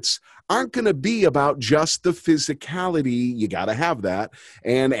martial arts aren't going to be about just the physicality. You got to have that,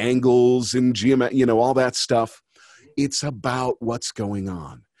 and angles and geometry, all that stuff. It's about what's going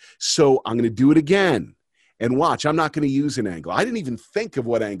on. So I'm going to do it again. And watch, I'm not going to use an angle. I didn't even think of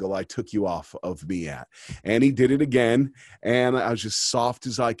what angle I took you off of me at. And he did it again. And I was just soft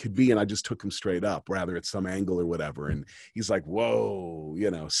as I could be. And I just took him straight up, rather at some angle or whatever. And he's like, whoa,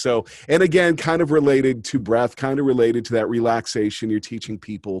 So, and again, kind of related to breath, kind of related to that relaxation you're teaching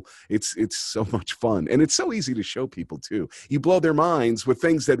people. It's so much fun. And it's so easy to show people too. You blow their minds with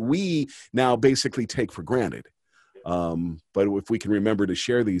things that we now basically take for granted. But if we can remember to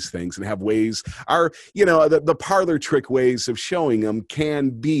share these things and have ways, the parlor trick ways of showing them can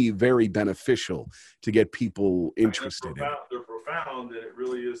be very beneficial to get people interested in it. They're profound, and it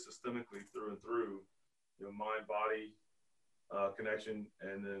really is systemically through and through, mind-body connection,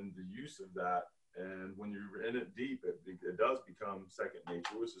 and then the use of that. And when you're in it deep, it does become second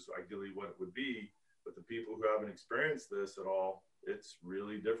nature, which is ideally what it would be. But the people who haven't experienced this at all, it's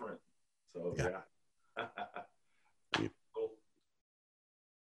really different. So, yeah. Cool.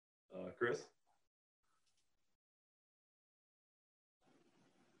 Chris?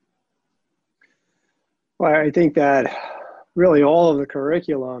 Well, I think that really all of the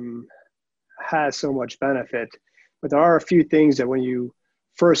curriculum has so much benefit, but there are a few things that when you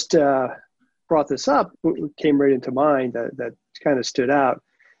first brought this up, came right into mind that kind of stood out.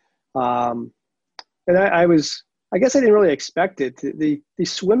 And I guess I didn't really expect it. The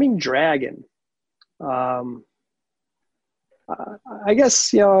swimming dragon. I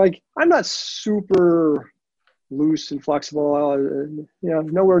guess, I'm not super loose and flexible,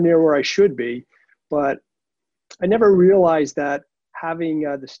 nowhere near where I should be, but I never realized that having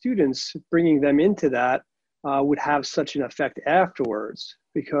the students, bringing them into that would have such an effect afterwards,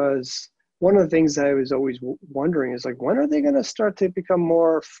 because one of the things I was always wondering is when are they going to start to become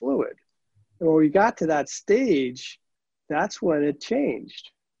more fluid? And when we got to that stage, that's when it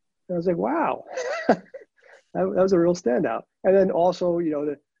changed. And I was like, wow. That was a real standout. And then also,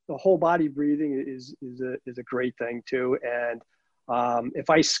 the whole body breathing is a great thing too. And if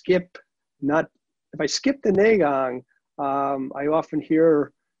I skip the Nagong, I often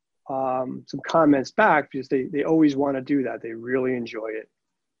hear some comments back because they always want to do that. They really enjoy it.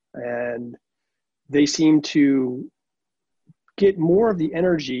 And they seem to get more of the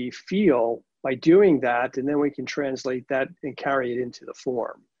energy feel by doing that. And then we can translate that and carry it into the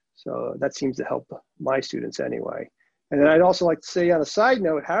form. So that seems to help my students anyway. And then I'd also like to say on a side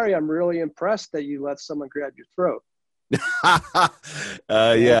note, Harry, I'm really impressed that you let someone grab your throat. Yeah,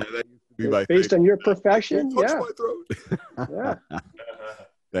 that used to be my based favorite. on your profession. Touch Yeah. my throat. Yeah.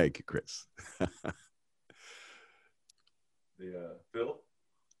 Thank you, Chris. Phil?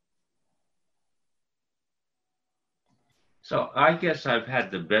 So I guess I've had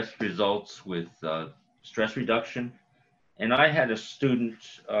the best results with stress reduction. And I had a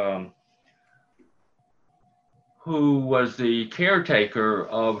student who was the caretaker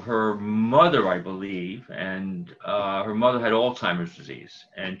of her mother, I believe, and her mother had Alzheimer's disease,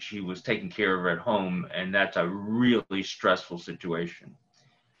 and she was taking care of her at home, and that's a really stressful situation.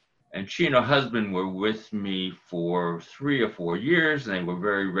 And she and her husband were with me for 3 or 4 years, and they were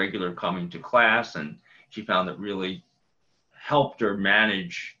very regular coming to class, and she found it really helped her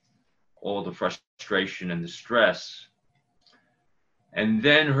manage all the frustration and the stress. And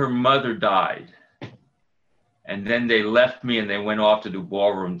then her mother died. And then they left me and they went off to do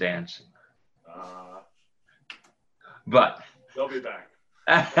ballroom dancing. But They'll be back.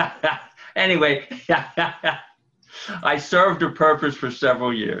 Anyway, I served a purpose for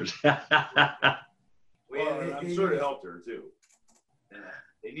several years. Well, I'm sure it helped her too.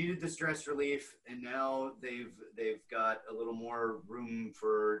 They needed the stress relief, and now they've got a little more room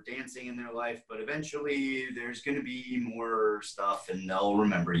for dancing in their life. But eventually, there's going to be more stuff, and they'll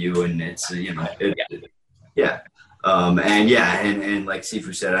remember you. And it's yeah. And like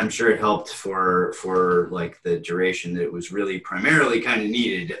Sifu said, I'm sure it helped for like the duration that it was really primarily kind of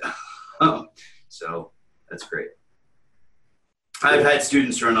needed. So that's great. I've had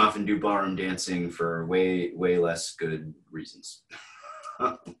students run off and do ballroom dancing for way less good reasons.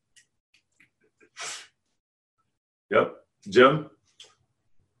 Yep. Jim?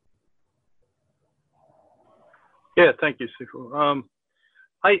 Yeah, thank you, Sifu.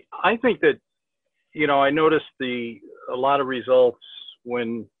 I think that, I noticed a lot of results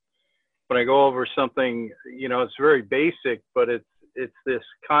when I go over something, it's very basic, but it's this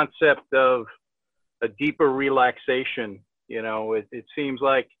concept of a deeper relaxation. It seems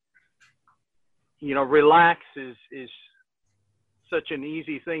like, relax is such an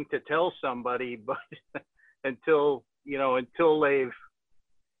easy thing to tell somebody, but until they've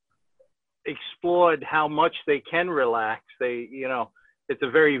explored how much they can relax. They, it's a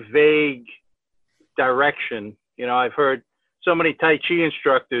very vague direction. I've heard so many Tai Chi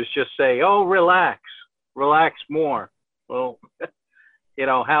instructors just say, "Oh, relax more." Well,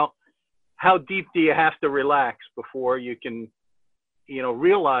 how deep do you have to relax before you can,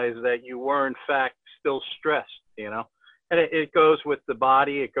 realize that you were in fact still stressed, and it goes with the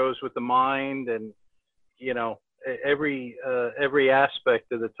body, it goes with the mind, and, every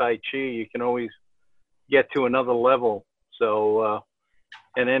aspect of the Tai Chi, you can always get to another level. So,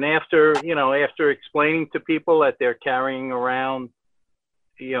 and then after explaining to people that they're carrying around,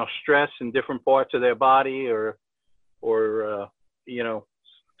 stress in different parts of their body, or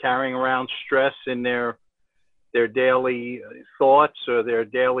carrying around stress in their daily thoughts or their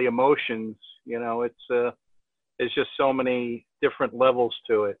daily emotions, it's just so many different levels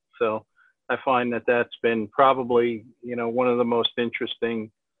to it. So I find that that's been probably, one of the most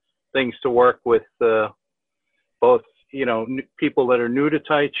interesting things to work with, both, people that are new to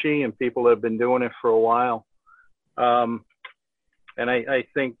Tai Chi and people that have been doing it for a while. And I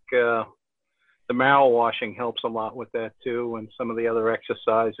think the marrow washing helps a lot with that too, and some of the other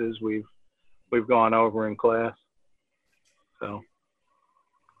exercises we've gone over in class. So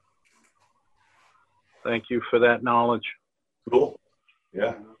thank you for that knowledge. Cool.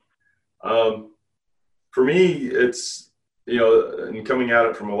 Yeah. For me, it's, and coming at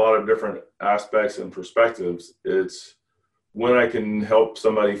it from a lot of different aspects and perspectives, it's when I can help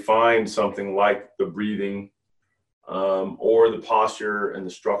somebody find something like the breathing, or the posture and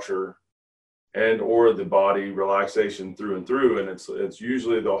the structure, and or the body relaxation through and through. And it's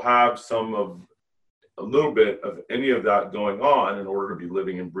usually they'll have a little bit of any of that going on in order to be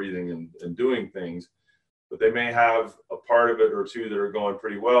living and breathing and doing things. But they may have a part of it or two that are going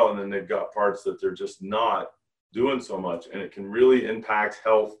pretty well, and then they've got parts that they're just not doing so much. And it can really impact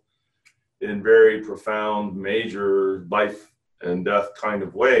health in very profound, major life and death kind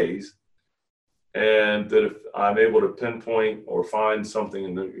of ways. And that if I'm able to pinpoint or find something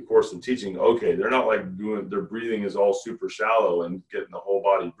in the course of teaching, okay, they're not like their breathing is all super shallow and getting the whole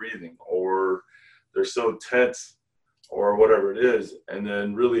body breathing, or they're so tense or whatever it is, and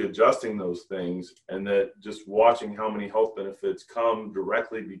then really adjusting those things, and that just watching how many health benefits come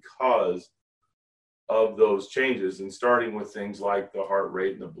directly because of those changes, and starting with things like the heart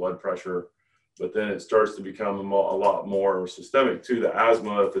rate and the blood pressure, but then it starts to become a lot more systemic too. The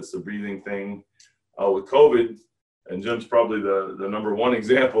asthma, if it's the breathing thing, with COVID, and Jim's probably the number one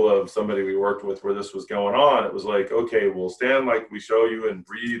example of somebody we worked with where this was going on. It was like, okay, we'll stand like we show you and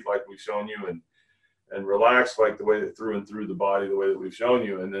breathe like we've shown you, and relax like the way that through and through the body, the way that we've shown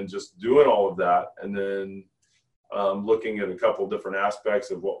you, and then just doing all of that, and then looking at a couple different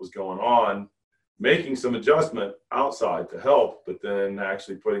aspects of what was going on, making some adjustment outside to help, but then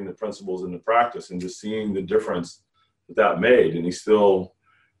actually putting the principles into practice and just seeing the difference that made. And he's still,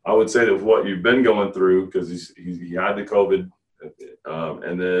 I would say that what you've been going through, because he had the COVID,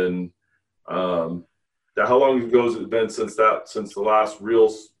 and then how long ago has it been since the last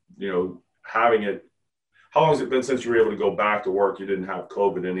real, having it? How long has it been since you were able to go back to work? You didn't have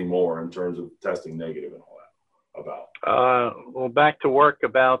COVID anymore in terms of testing negative and all that. Well, back to work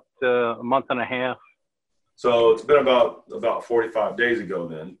about a month and a half. So it's been about 45 days ago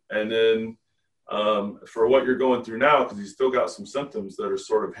then. And then for what you're going through now, because you still got some symptoms that are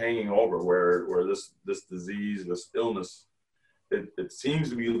sort of hanging over, where this disease, this illness, it seems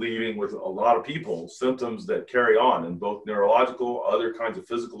to be leaving with a lot of people symptoms that carry on in both neurological, other kinds of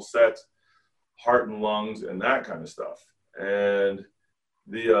physical sets, heart and lungs, and that kind of stuff. And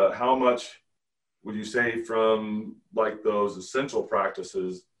how much would you say from like those essential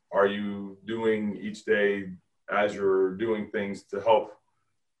practices are you doing each day as you're doing things to help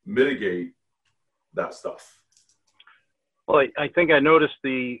mitigate that stuff? Well, I think I noticed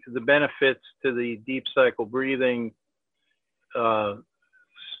the benefits to the deep cycle breathing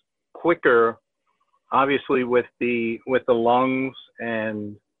quicker, obviously with the lungs,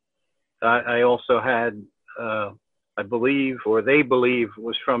 and I also had, I believe, or they believe,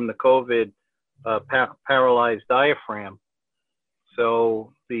 was from the COVID, paralyzed diaphragm.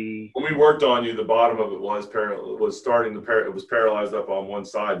 So when we worked on you, the bottom of it was it was paralyzed up on one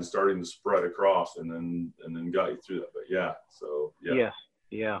side and starting to spread across, and then got you through that. But yeah, so yeah. Yes,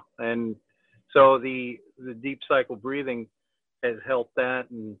 yeah, and so the deep cycle breathing has helped that,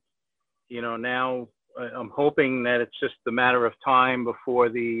 and now I'm hoping that it's just a matter of time before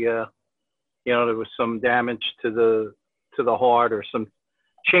there was some damage to the heart or some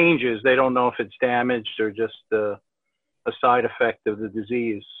changes. They don't know if it's damaged or just a side effect of the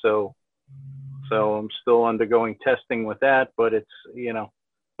disease. So I'm still undergoing testing with that, but it's,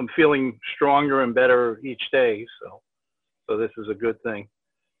 I'm feeling stronger and better each day. So this is a good thing.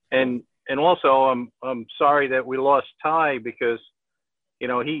 And also I'm sorry that we lost Ty, because, you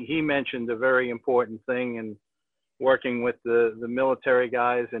know, he mentioned a very important thing in working with the military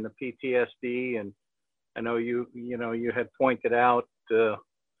guys and the PTSD. And I know you had pointed out, you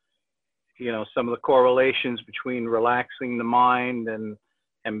know, some of the correlations between relaxing the mind and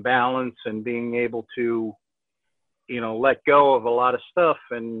balance and being able to, you know, let go of a lot of stuff.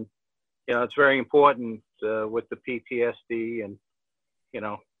 And, you know, it's very important with the PTSD and, you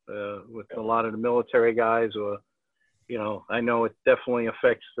know, with a lot of the military guys, or, you know, I know it definitely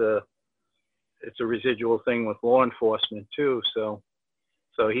affects it's a residual thing with law enforcement too. So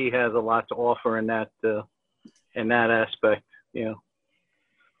he has a lot to offer in that aspect, you know.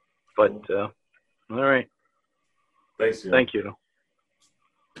 But all right. Thanks. Jim. Thank you.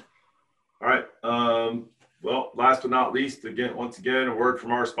 All right. Well, last but not least, once again, a word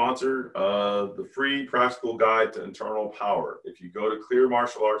from our sponsor, the free practical guide to internal power. If you go to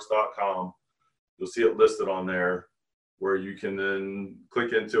clearmartialarts.com, you'll see it listed on there, where you can then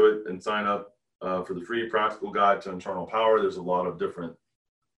click into it and sign up for the free practical guide to internal power. There's a lot of different,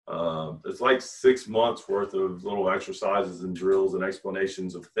 it's like 6 months worth of little exercises and drills and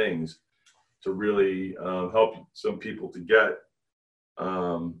explanations of things to really help some people to get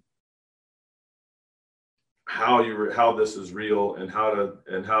how this is real, and how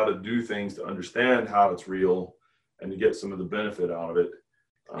to do things to understand how it's real and to get some of the benefit out of it.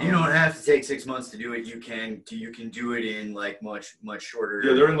 You don't have to take 6 months to do it. You can do it in like much shorter.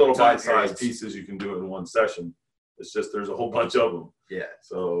 Yeah, they're in little bite-sized pieces. You can do it in one session. It's just there's a whole bunch of them. Yeah.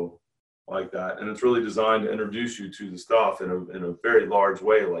 So like that, and it's really designed to introduce you to the stuff in a very large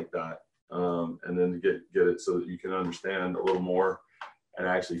way like that, and then to get it so that you can understand a little more and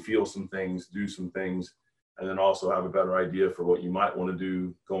actually feel some things, do some things, and then also have a better idea for what you might want to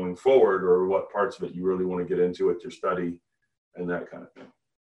do going forward, or what parts of it you really want to get into with your study and that kind of thing.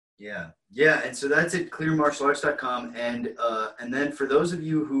 Yeah, and so that's at clearmartialarts.com, and then for those of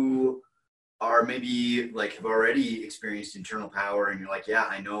you who are maybe like have already experienced internal power and you're like, yeah,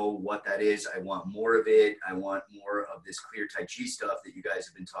 I know what that is. I want more of it. I want more of this clear Tai Chi stuff that you guys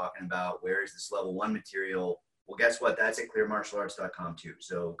have been talking about. Where is this level 1 material? Well, guess what? That's at clearmartialarts.com too.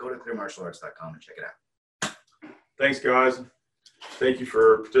 So go to clearmartialarts.com and check it out. Thanks, guys. Thank you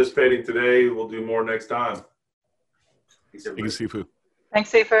for participating today. We'll do more next time. Thank you, Sifu.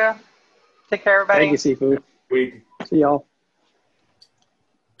 Thanks, Sifu. Take care, everybody. Thank you, Sifu. Week. See y'all.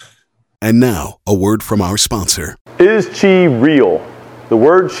 And now, a word from our sponsor. Is Qi real? The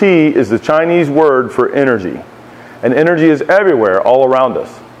word Qi is the Chinese word for energy. And energy is everywhere, all around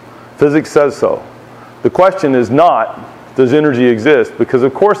us. Physics says so. The question is not, does energy exist? Because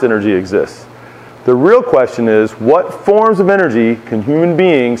of course energy exists. The real question is, what forms of energy can human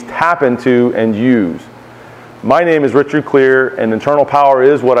beings tap into and use? My name is Richard Clear, and internal power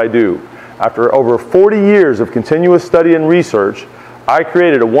is what I do. After over 40 years of continuous study and research, I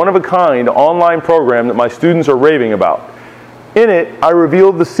created a one-of-a-kind online program that my students are raving about. In it, I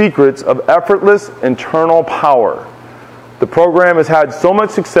revealed the secrets of effortless internal power. The program has had so much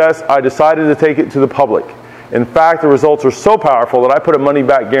success, I decided to take it to the public. In fact, the results are so powerful that I put a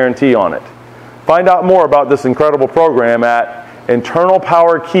money-back guarantee on it. Find out more about this incredible program at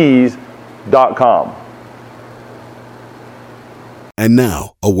internalpowerkeys.com. And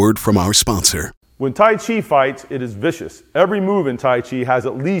now, a word from our sponsor. When Tai Chi fights, it is vicious. Every move in Tai Chi has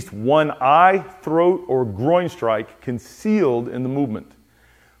at least one eye, throat, or groin strike concealed in the movement.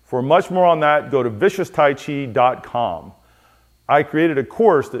 For much more on that, go to vicioustaichi.com. I created a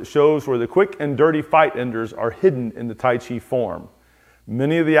course that shows where the quick and dirty fight enders are hidden in the Tai Chi form.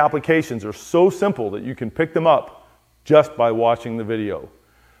 Many of the applications are so simple that you can pick them up just by watching the video.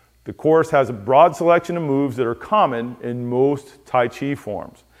 The course has a broad selection of moves that are common in most Tai Chi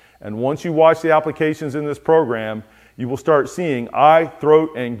forms. And once you watch the applications in this program, you will start seeing eye,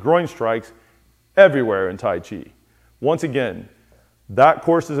 throat, and groin strikes everywhere in Tai Chi. Once again, that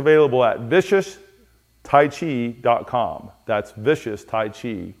course is available at vicioustaichi.com. That's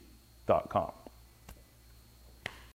vicioustaichi.com.